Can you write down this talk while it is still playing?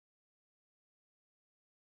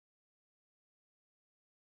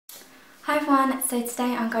Hi everyone, so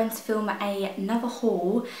today I'm going to film another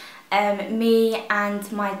haul. Me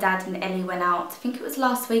and my dad and Ellie went out, I think it was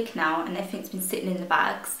last week now, and everything's been sitting in the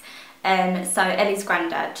bags. So Ellie's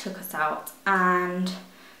granddad took us out and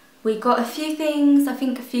we got a few things. I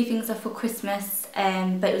think a few things are for Christmas,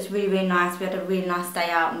 but it was really nice. We had a really nice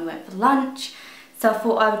day out and we went for lunch. So I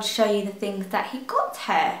thought I would show you the things that he got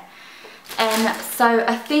her. So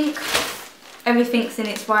I think everything's in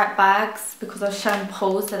its right bags because I was showing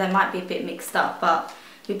pulls, so they might be a bit mixed up, but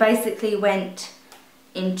we basically went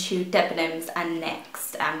into Debenhams and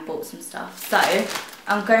Next and bought some stuff. So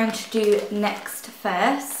I'm going to do Next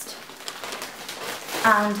first,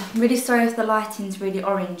 and I'm really sorry if the lighting's really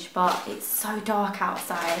orange, but it's so dark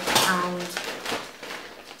outside, and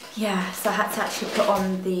yeah, so I had to actually put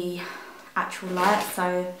on the actual light,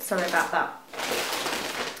 so sorry about that.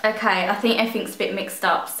 Okay, I think everything's a bit mixed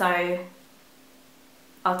up, so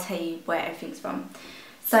I'll tell you where everything's from.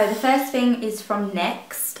 So the first thing is from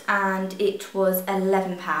Next, and it was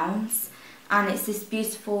 £11, and it's this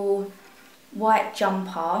beautiful white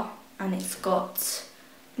jumper, and it's got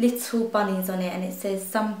little bunnies on it, and it says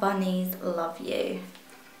 "Some bunnies love you."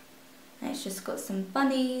 And it's just got some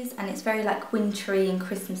bunnies, and it's very like wintry and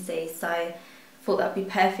Christmassy, so I thought that would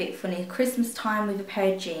be perfect for near Christmas time with a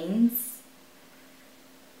pair of jeans.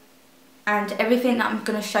 And everything that I'm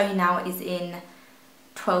going to show you now is in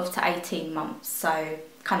 12 to 18 months, so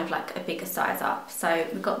kind of like a bigger size up. So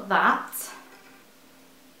we got that.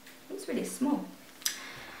 It's really small.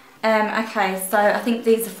 Okay, so I think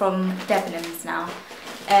these are from Debenhams now.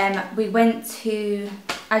 We went to,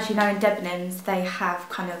 as you know, in Debenhams they have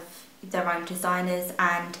kind of their own designers,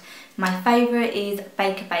 and my favourite is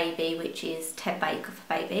Baby, which is Ted Baker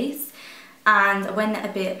for babies. And I went a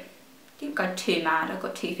bit, didn't go too mad, I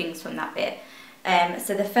got two things from that bit.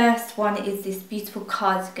 So the first one is this beautiful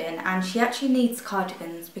cardigan, and she actually needs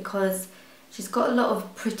cardigans because she's got a lot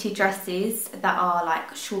of pretty dresses that are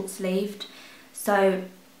like short sleeved, so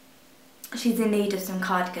she's in need of some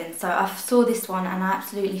cardigans. So I saw this one and I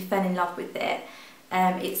absolutely fell in love with it.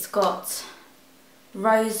 It's got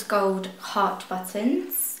rose gold heart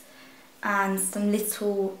buttons and some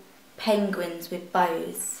little penguins with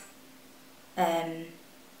bows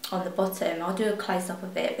on the bottom. I'll do a close-up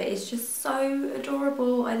of it, but it's just so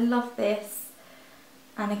adorable. I love this,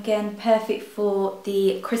 and again perfect for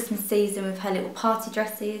the Christmas season with her little party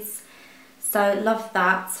dresses, so love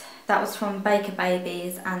that. That was from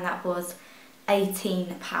Baby's, and that was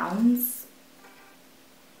 £18.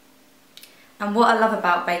 And what I love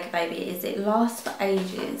about Baby is it lasts for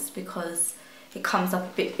ages because it comes up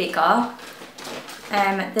a bit bigger.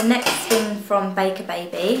 The next thing from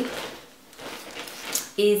Baby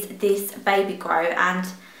is this baby grow, and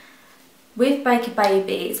with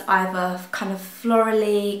Baby it's either kind of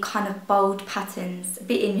florally, kind of bold patterns, a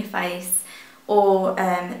bit in your face, or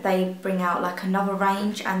they bring out like another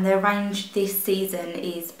range, and their range this season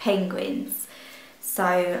is penguins. So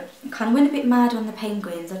I kind of went a bit mad on the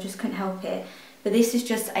penguins, I just couldn't help it. But this is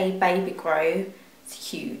just a baby grow,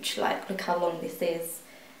 it's huge, like look how long this is.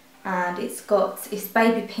 And it's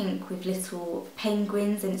baby pink with little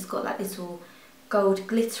penguins, and it's got like little gold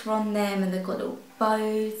glitter on them, and they've got little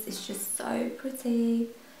bows. It's just so pretty.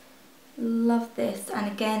 Love this,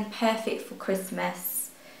 and again perfect for Christmas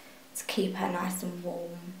to keep her nice and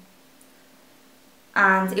warm.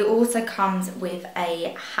 And it also comes with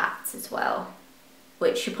a hat as well,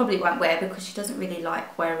 which she probably won't wear because she doesn't really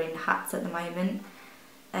like wearing hats at the moment,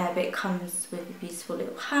 but it comes with a beautiful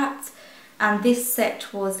little hat. And this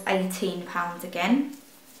set was £18 again.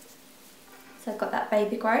 So I've got that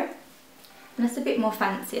baby grow. And it's a bit more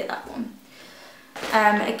fancier, that one.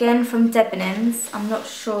 Again from Debenhams, I'm not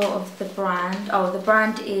sure of the brand. Oh, the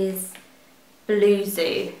brand is Blue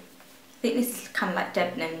Zoo. I think this is kind of like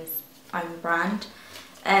Debenhams' own brand.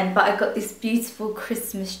 But I got this beautiful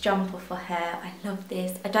Christmas jumper for her. I love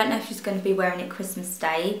this. I don't know if she's going to be wearing it Christmas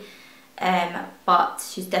Day, but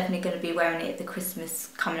she's definitely going to be wearing it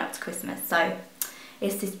coming up to Christmas. So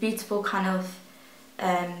it's this beautiful kind of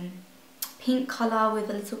pink colour with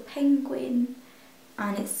a little penguin,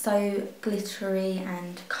 and it's so glittery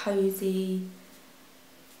and cosy.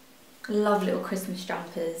 Love little Christmas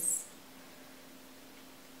jumpers.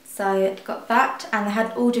 So got that, and they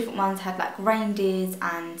had all different ones, had like reindeers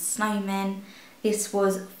and snowmen. This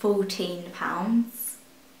was £14.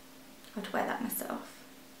 I'd wear that myself.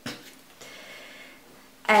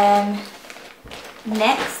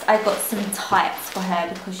 Next I got some tights for her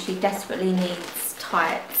because she desperately needs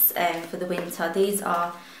tights for the winter. These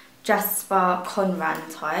are Jasper Conran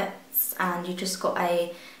tights, and you just got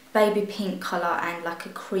a baby pink colour and like a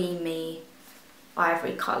creamy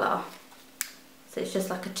ivory colour. So it's just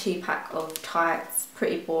like a 2-pack of tights,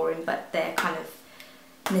 pretty boring, but they're kind of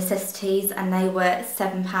necessities, and they were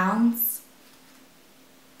 £7.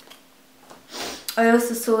 I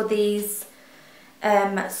also saw these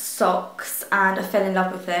socks and I fell in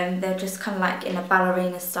love with them. They're just kind of like in a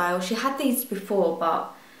ballerina style. She had these before,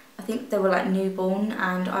 but I think they were like newborn,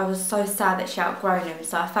 and I was so sad that she outgrown them,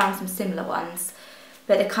 so I found some similar ones,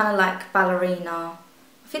 but they're kind of like ballerina.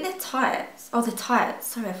 I think they're tights. Oh, they're tights.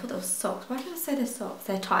 Sorry, I thought they were socks. Why did I say they're socks?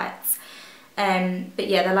 They're tights. But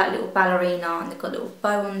yeah, they're like little ballerina, and they've got a little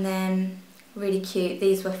bow on them. Really cute.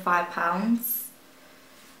 These were £5.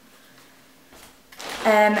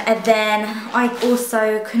 And then I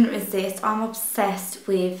also couldn't resist. I'm obsessed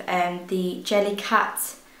with the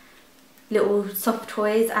Jellycat little soft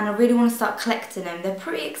toys, and I really want to start collecting them. They're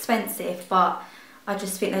pretty expensive, but I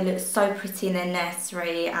just think they look so pretty in their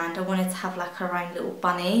nursery, and I wanted to have like her own little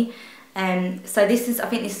bunny. So this is, I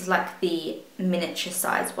think this is like the miniature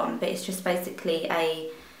size one, but it's just basically a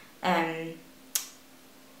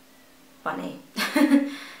bunny.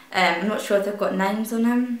 I'm not sure if they've got names on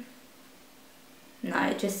them. No,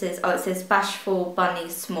 it just says, oh, it says Bashful Bunny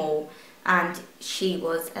Small, and she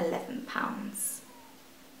was £11.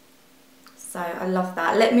 So I love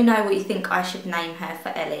that. Let me know what you think I should name her for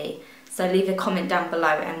Ellie. So leave a comment down below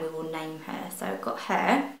and we will name her. So I've got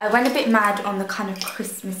her. I went a bit mad on the kind of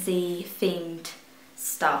Christmassy themed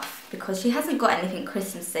stuff because she hasn't got anything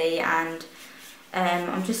Christmassy, and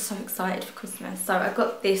I'm just so excited for Christmas. So I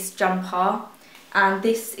got this jumper, and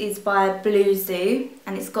this is by Blue Zoo,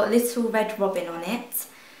 and it's got a little red robin on it,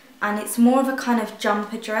 and it's more of a kind of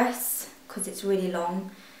jumper dress because it's really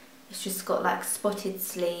long. It's just got like spotted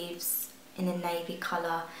sleeves in a navy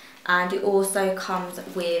colour, and it also comes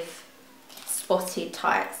with spotted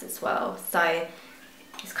tights as well, so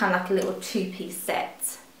it's kind of like a little 2-piece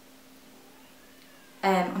set.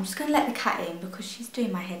 I'm just going to let the cat in because she's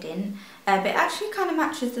doing my head in, but it actually kind of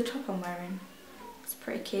matches the top I'm wearing. It's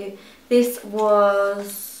pretty cute. This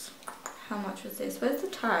was, how much was this? Where's the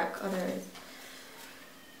tag? Oh, there it is.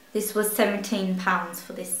 This was £17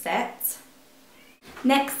 for this set.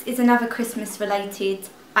 Next is another Christmas related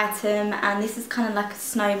item, and this is kind of like a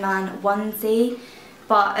snowman onesie,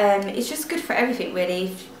 but it's just good for everything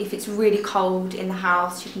really. If it's really cold in the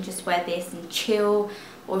house, you can just wear this and chill,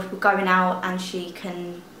 or if we're going out, and she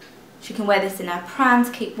can wear this in her pram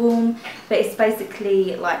to keep warm. But it's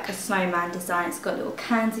basically like a snowman design. It's got a little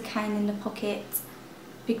candy cane in the pocket,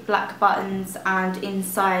 big black buttons, and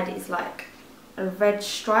inside is like a red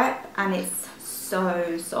stripe, and it's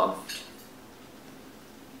so soft.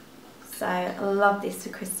 So I love this for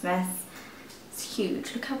Christmas. It's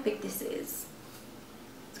huge. Look how big this is.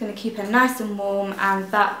 It's going to keep her nice and warm, and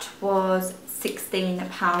that was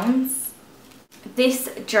 £16. This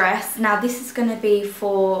dress, now this is going to be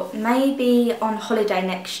for maybe on holiday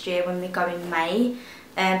next year when we go in May,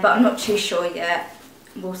 but I'm not too sure yet.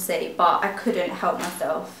 We'll see, but I couldn't help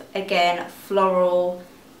myself. Again, floral,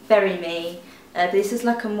 very me. This is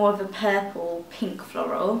like a more of a purple pink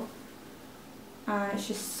floral. And it's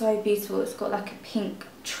just so beautiful. It's got like a pink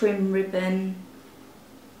trim ribbon.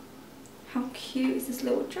 How cute is this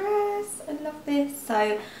little dress? I love this.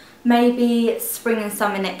 So maybe spring and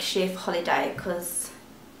summer next year for holiday, because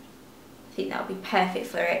I think that'll be perfect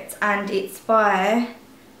for it. And it's by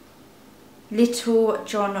Little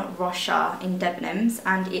John Rocha in Debenhams,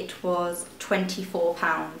 and it was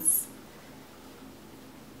 £24.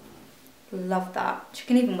 Love that. You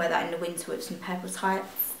can even wear that in the winter with some purple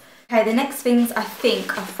tights. Okay, the next things I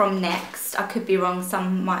think are from Next. I could be wrong,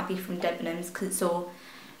 some might be from Debenhams because it's all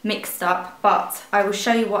mixed up, but I will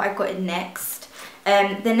show you what I got in Next.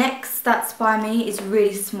 The Next that's by me is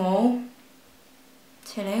really small.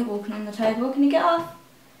 Tilly, walking on the table, can you get off?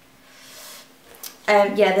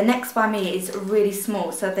 Yeah, the Next by me is really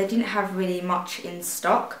small, so they didn't have really much in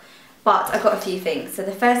stock, but I got a few things. So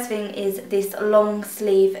the first thing is this long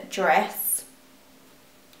sleeve dress.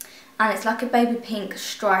 And it's like a baby pink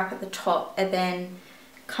stripe at the top, and then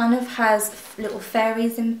kind of has little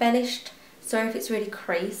fairies embellished. Sorry if it's really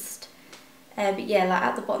creased. But yeah, like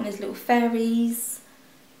at the bottom there's little fairies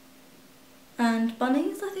and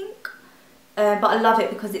bunnies, I think. But I love it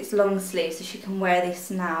because it's long sleeve, so she can wear this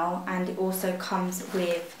now. And it also comes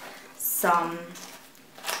with some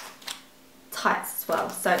tights as well.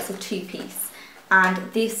 So it's a 2-piece.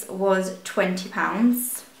 And this was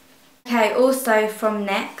 £20. Okay, also from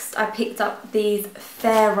Next, I picked up these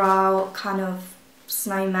Fair Isle kind of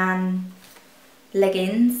snowman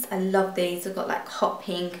leggings. I love these. They've got like hot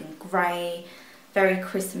pink and grey, very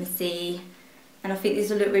Christmassy. And I think these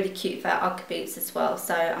will look really cute for Ugg boots as well.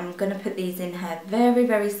 So I'm going to put these in her very,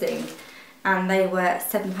 very soon. And they were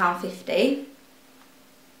 £7.50.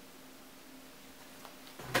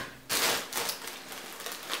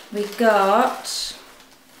 We got a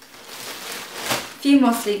few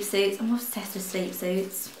more sleep suits. I'm obsessed with sleep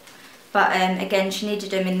suits. But again, she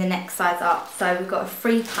needed them in the next size up. So we've got a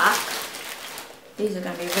 3-pack. These are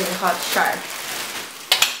going to be really hard to show.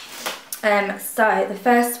 So the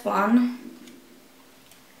first one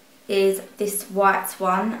is this white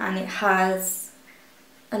one, and it has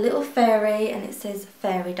a little fairy, and it says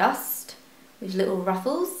fairy dust with little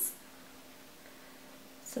ruffles.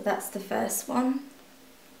 So that's the first one.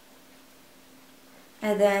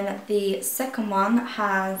 And then the second one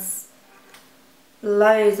has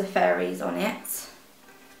loads of fairies on it.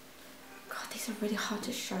 God, these are really hard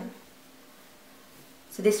to show.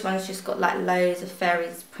 So this one's just got like loads of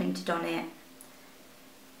fairies printed on it.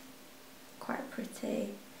 Quite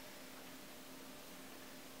pretty.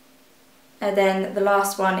 And then the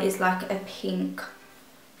last one is like a pink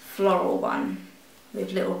floral one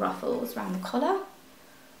with little ruffles around the collar.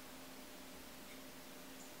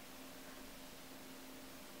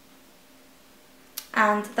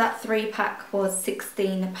 And that 3-pack was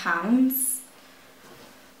 £16.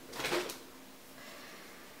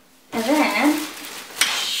 And then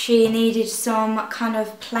she needed some kind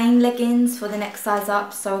of plain leggings for the next size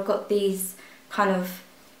up, so I got these kind of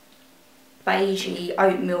beigey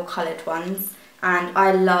oatmeal coloured ones, and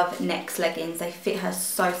I love Next leggings. They fit her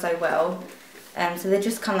so well. So they're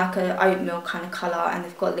just kind of like an oatmeal kind of colour, and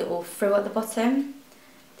they've got a little frill at the bottom.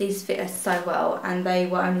 These fit her so well, and they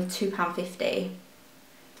were only £2.50.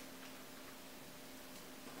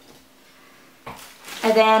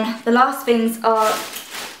 And then the last things are,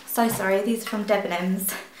 so sorry, these are from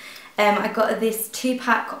Debenhams. I got this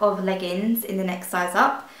 2-pack of leggings in the next size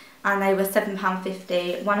up, and they were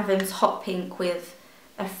 £7.50. One of them's hot pink with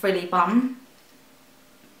a frilly bum,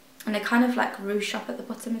 and they kind of like ruche up at the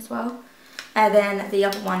bottom as well. And then the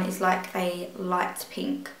other one is like a light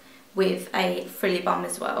pink with a frilly bum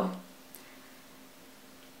as well.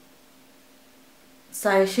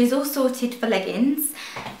 So she's all sorted for leggings.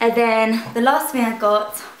 And then the last thing I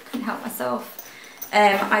got, I couldn't help myself,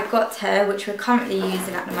 I got her, which we're currently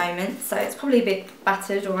using at the moment, so it's probably a bit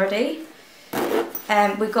battered already.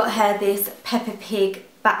 We got her this Peppa Pig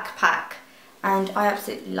backpack, and I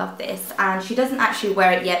absolutely love this. And she doesn't actually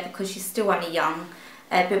wear it yet because she's still only young,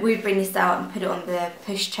 but we bring this out and put it on the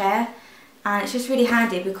pushchair, and it's just really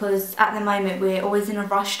handy because at the moment we're always in a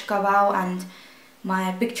rush to go out, and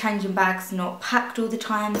my big changing bag's not packed all the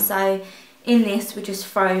time, so in this we just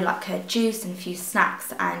throw like her juice and a few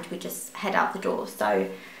snacks and we just head out the door. So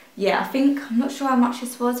yeah, I'm not sure how much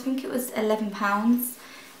this was, I think it was £11.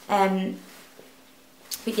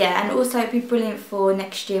 But yeah, and also it'd be brilliant for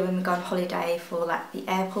next year when we go on holiday for like the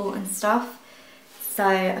airport and stuff. So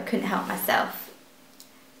I couldn't help myself.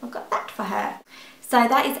 I got that for her. So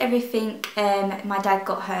that is everything my dad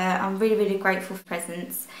got her. I'm really grateful for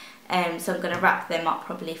presents. So I'm going to wrap them up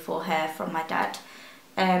probably for her from my dad.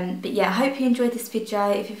 But yeah, I hope you enjoyed this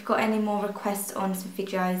video. If you've got any more requests on some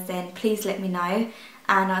videos, then please let me know,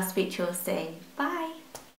 and I'll speak to you all soon. Bye!